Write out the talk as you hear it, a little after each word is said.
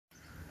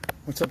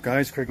What's up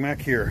guys, Craig Mack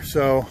here.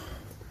 So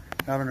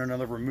having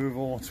another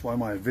removal. That's why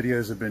my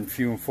videos have been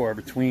few and far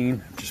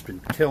between. I've just been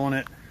killing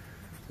it,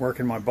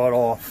 working my butt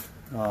off.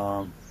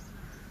 I'm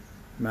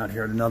out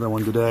here at another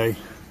one today.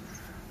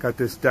 Got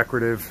this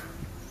decorative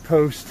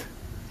post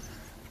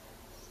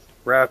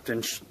wrapped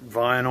in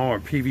vinyl or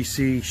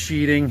PVC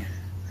sheeting.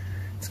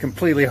 It's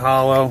completely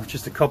hollow,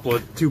 just a couple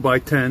of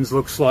 2x10s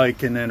looks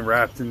like, and then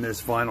wrapped in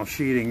this vinyl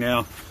sheeting.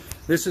 Now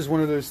this is one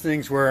of those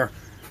things where,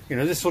 you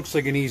know, this looks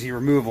like an easy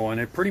removal,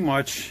 and it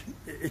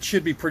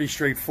should be pretty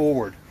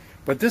straightforward.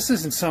 But this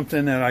isn't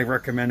something that I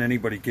recommend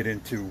anybody get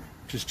into,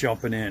 just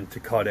jumping in to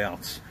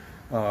cutouts,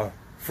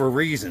 for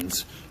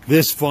reasons.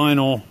 This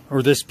vinyl,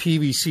 or this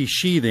PVC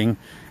sheathing,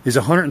 is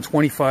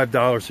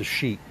 $125 a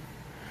sheet.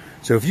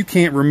 So if you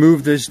can't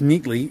remove this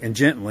neatly and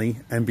gently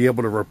and be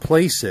able to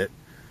replace it,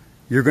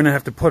 you're going to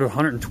have to put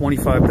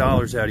 $125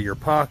 out of your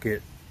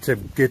pocket to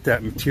get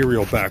that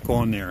material back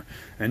on there.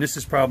 And this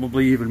is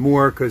probably even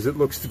more because it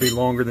looks to be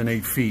longer than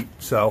 8 feet.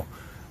 So,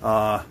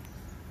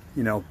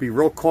 you know, be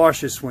real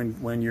cautious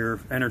when you're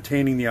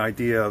entertaining the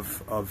idea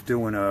of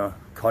doing a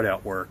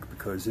cutout work,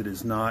 because it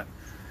is not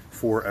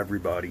for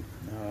everybody.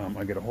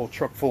 I got a whole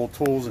truck full of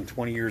tools and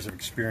 20 years of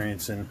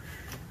experience in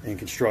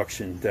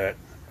construction that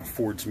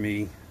affords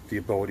me the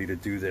ability to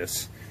do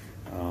this.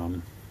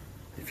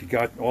 If you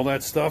got all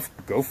that stuff,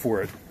 go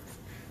for it.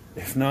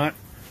 If not,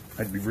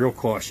 I'd be real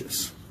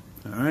cautious.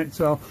 All right,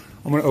 so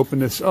I'm going to open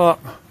this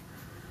up,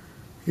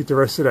 get the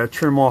rest of that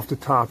trim off the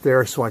top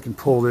there so I can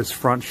pull this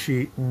front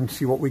sheet and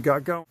see what we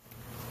got going.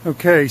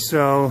 Okay,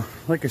 so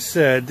like I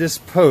said, this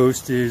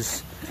post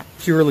is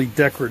purely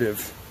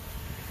decorative.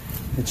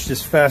 It's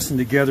just fastened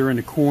together in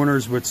the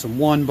corners with some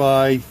 1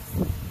 by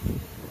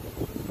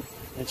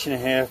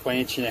 1.5 by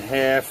 1.5.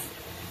 As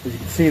you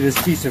can see,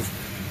 this piece of,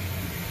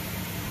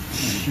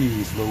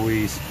 jeez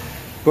Louise,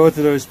 both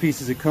of those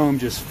pieces of comb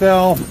just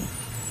fell.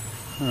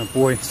 Oh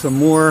boy, some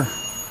more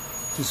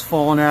just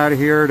falling out of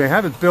here. They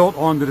have it built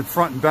onto the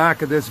front and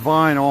back of this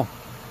vinyl,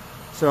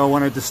 so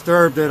when I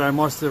disturbed it, I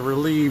must have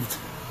relieved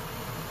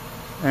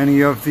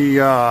any of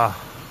the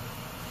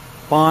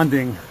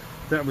bonding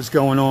that was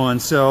going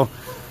on. So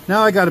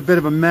now I got a bit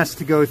of a mess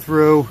to go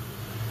through.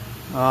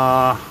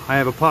 I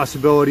have a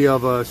possibility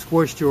of a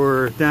squished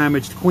or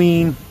damaged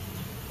queen.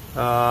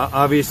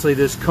 Obviously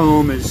this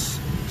comb is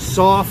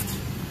soft,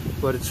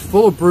 but it's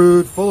full of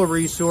brood, full of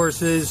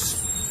resources,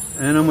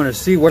 and I'm going to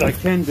see what I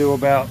can do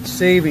about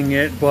saving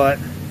it, but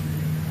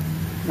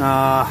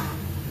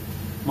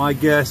my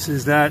guess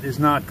is that is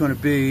not going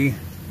to be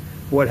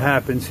what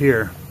happens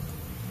here.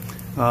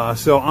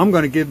 So I'm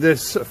going to give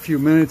this a few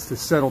minutes to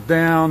settle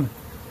down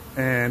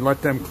and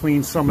let them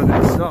clean some of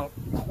this up.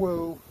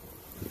 Whoa,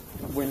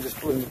 the wind just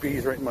blew the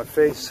bees right in my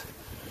face.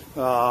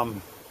 So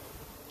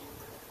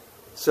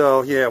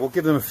yeah, we'll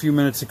give them a few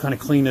minutes to kind of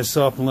clean this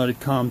up and let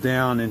it calm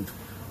down, and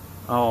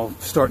I'll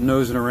start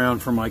nosing around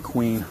for my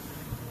queen.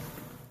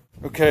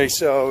 Okay,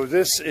 so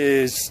this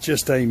is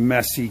just a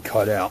messy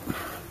cutout.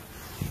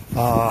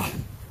 I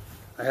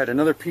had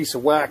another piece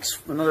of wax,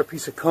 another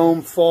piece of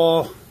comb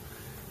fall.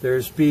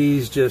 There's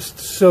bees just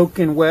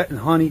soaking wet in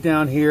honey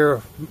down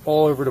here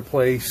all over the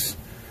place.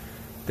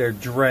 They're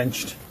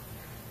drenched.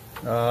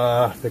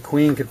 The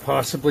queen could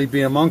possibly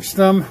be amongst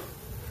them.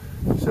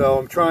 So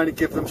I'm trying to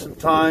give them some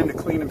time to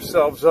clean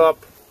themselves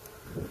up.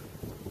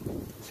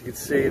 As you can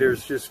see,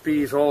 there's just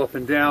bees all up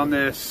and down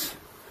this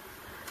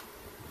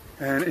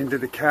and into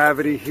the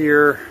cavity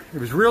here.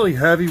 It was really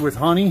heavy with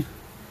honey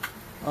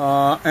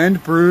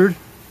and brood.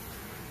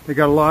 They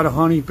got a lot of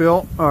honey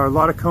built, or a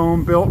lot of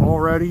comb built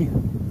already.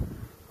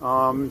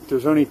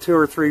 There's only 2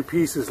 or 3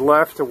 pieces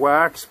left to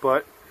wax,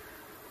 but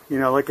you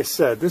know, like I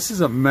said, this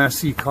is a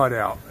messy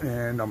cutout,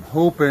 and I'm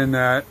hoping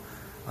that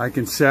I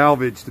can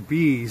salvage the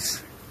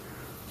bees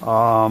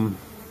from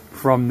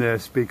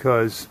this,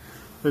 because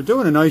they're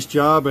doing a nice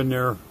job and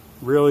they're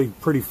really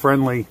pretty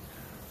friendly,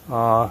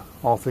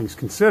 all things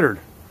considered.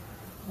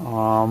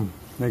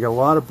 They got a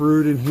lot of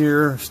brood in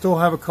here. Still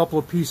have a couple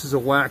of pieces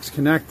of wax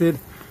connected,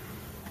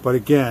 but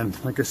again,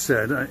 like I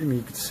said, I mean,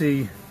 you can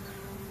see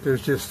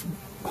there's just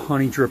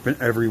honey dripping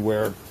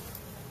everywhere.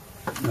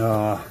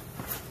 And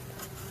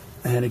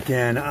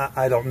again,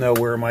 I don't know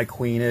where my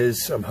queen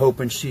is. I'm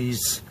hoping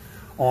she's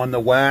on the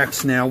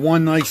wax. Now,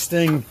 one nice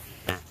thing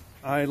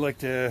I like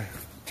to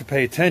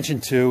pay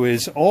attention to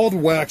is all the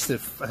wax that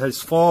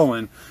has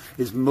fallen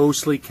is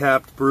mostly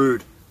capped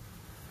brood.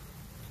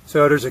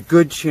 So there's a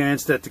good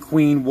chance that the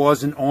queen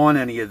wasn't on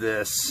any of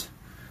this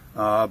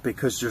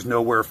because there's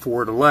nowhere for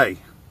her to lay.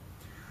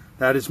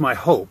 That is my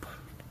hope.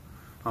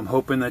 I'm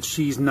hoping that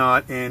she's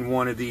not in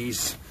one of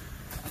these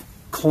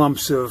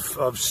clumps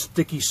of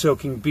sticky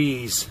soaking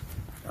bees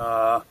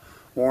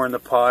or in the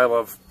pile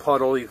of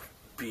puddly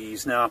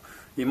bees. Now,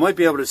 you might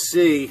be able to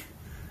see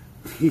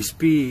these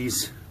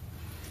bees,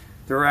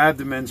 their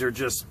abdomens are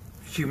just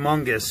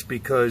humongous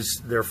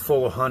because they're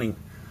full of honey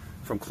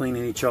from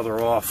cleaning each other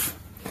off.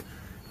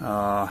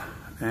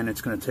 And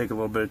it's going to take a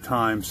little bit of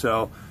time.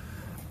 So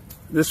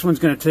this one's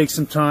going to take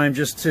some time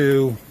just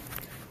to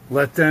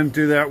let them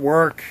do that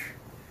work.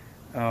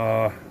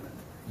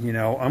 You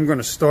know, I'm going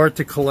to start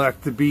to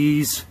collect the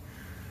bees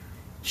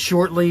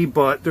shortly,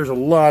 but there's a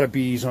lot of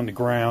bees on the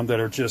ground that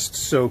are just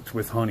soaked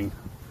with honey.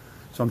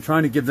 So I'm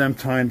trying to give them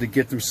time to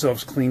get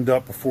themselves cleaned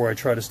up before I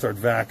try to start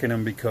vacuuming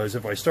them, because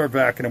if I start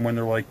vacuuming them when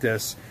they're like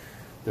this,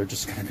 they're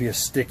just going to be a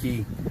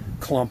sticky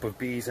clump of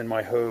bees in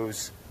my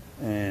hose,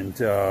 and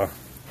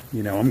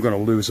you know, I'm going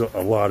to lose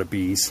a lot of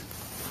bees.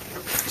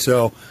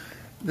 So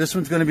this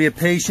one's going to be a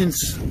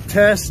patience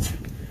test.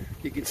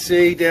 You can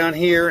see down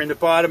here in the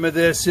bottom of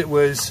this, it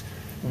was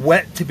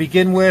wet to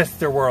begin with.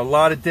 There were a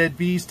lot of dead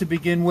bees to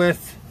begin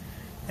with,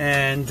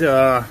 and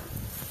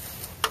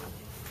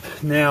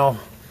now,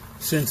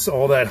 since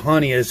all that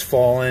honey has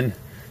fallen,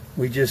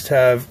 we just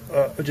have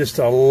just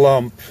a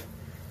lump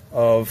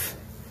of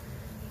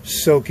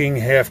soaking,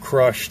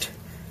 half-crushed,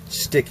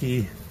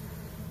 sticky,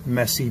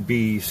 messy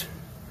bees.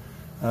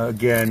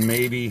 Again,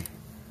 maybe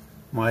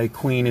my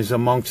queen is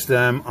amongst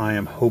them. I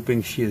am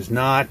hoping she is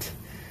not,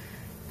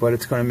 but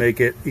it's going to make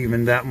it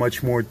even that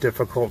much more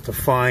difficult to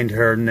find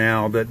her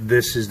now that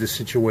this is the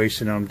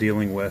situation I'm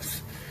dealing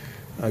with.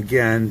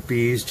 Again,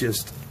 bees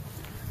just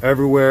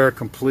everywhere,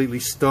 completely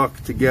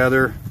stuck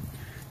together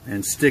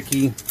and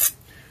sticky.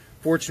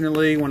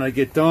 Fortunately, when I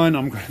get done,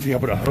 I'm going to be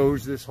able to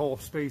hose this whole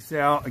space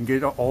out and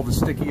get all the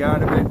sticky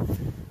out of it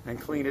and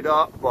clean it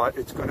up, but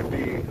it's going to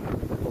be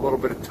a little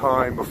bit of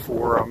time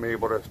before I'm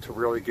able to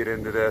really get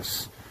into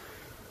this.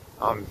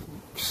 I'm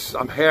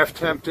half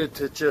tempted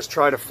to just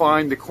try to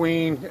find the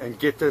queen and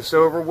get this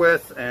over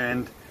with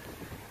and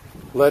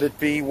let it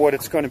be what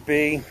it's going to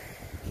be.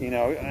 You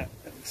know,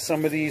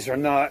 some of these are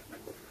not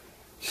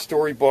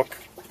storybook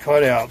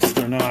cutouts.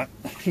 They're not,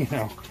 you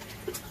know,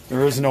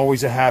 there isn't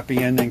always a happy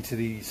ending to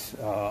these,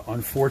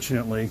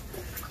 unfortunately.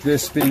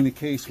 This being the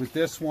case with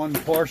this one,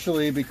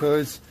 partially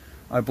because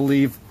I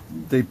believe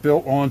they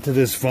built onto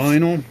this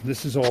vinyl.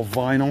 This is all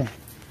vinyl.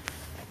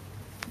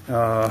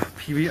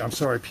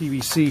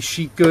 PVC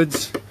sheet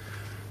goods.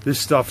 This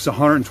stuff's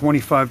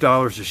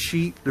 $125 a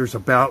sheet. There's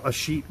about a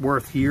sheet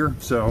worth here,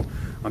 so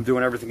I'm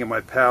doing everything in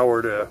my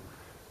power to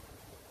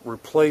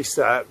replace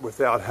that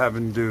without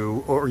having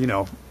to, or you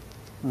know,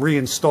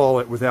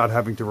 reinstall it without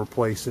having to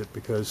replace it,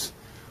 because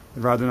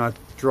I'd rather not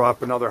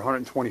drop another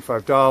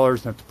 $125 and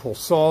have to pull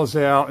saws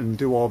out and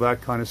do all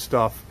that kind of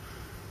stuff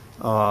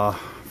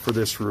for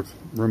this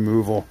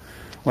removal.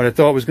 What I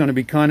thought was going to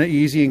be kind of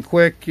easy and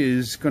quick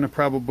is going to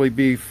probably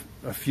be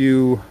a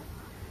few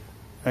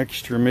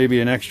extra,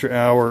 maybe an extra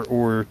hour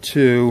or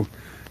two,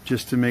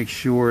 just to make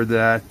sure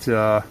that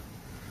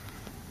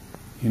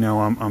you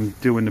know, I'm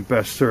doing the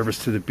best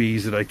service to the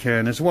bees that I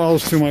can, as well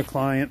as to my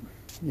client.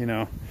 You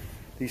know,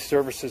 these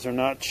services are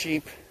not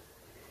cheap.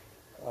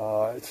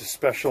 It's a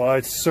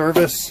specialized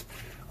service.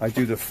 I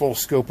do the full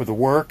scope of the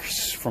work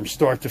from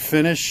start to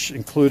finish,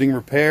 including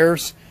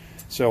repairs,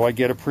 so I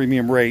get a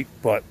premium rate.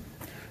 But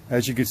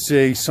as you can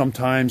see,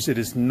 sometimes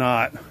it's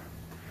not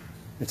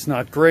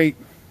great.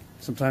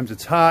 Sometimes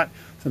it's hot,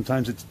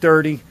 sometimes it's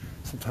dirty,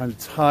 sometimes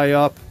it's high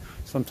up,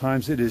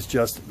 sometimes it is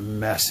just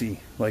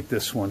messy, like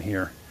this one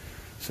here.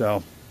 So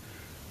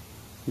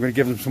I'm going to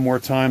give them some more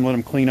time, let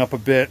them clean up a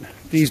bit.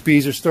 These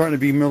bees are starting to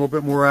be a little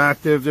bit more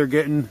active. They're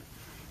getting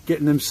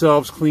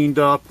themselves cleaned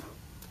up,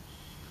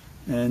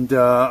 and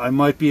I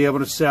might be able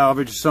to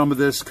salvage some of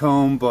this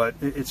comb, but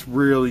it's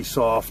really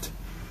soft,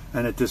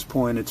 and at this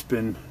point it's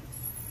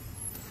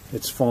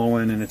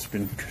fallen and it's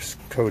been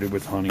coated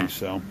with honey.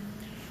 So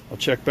I'll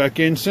check back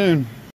in soon.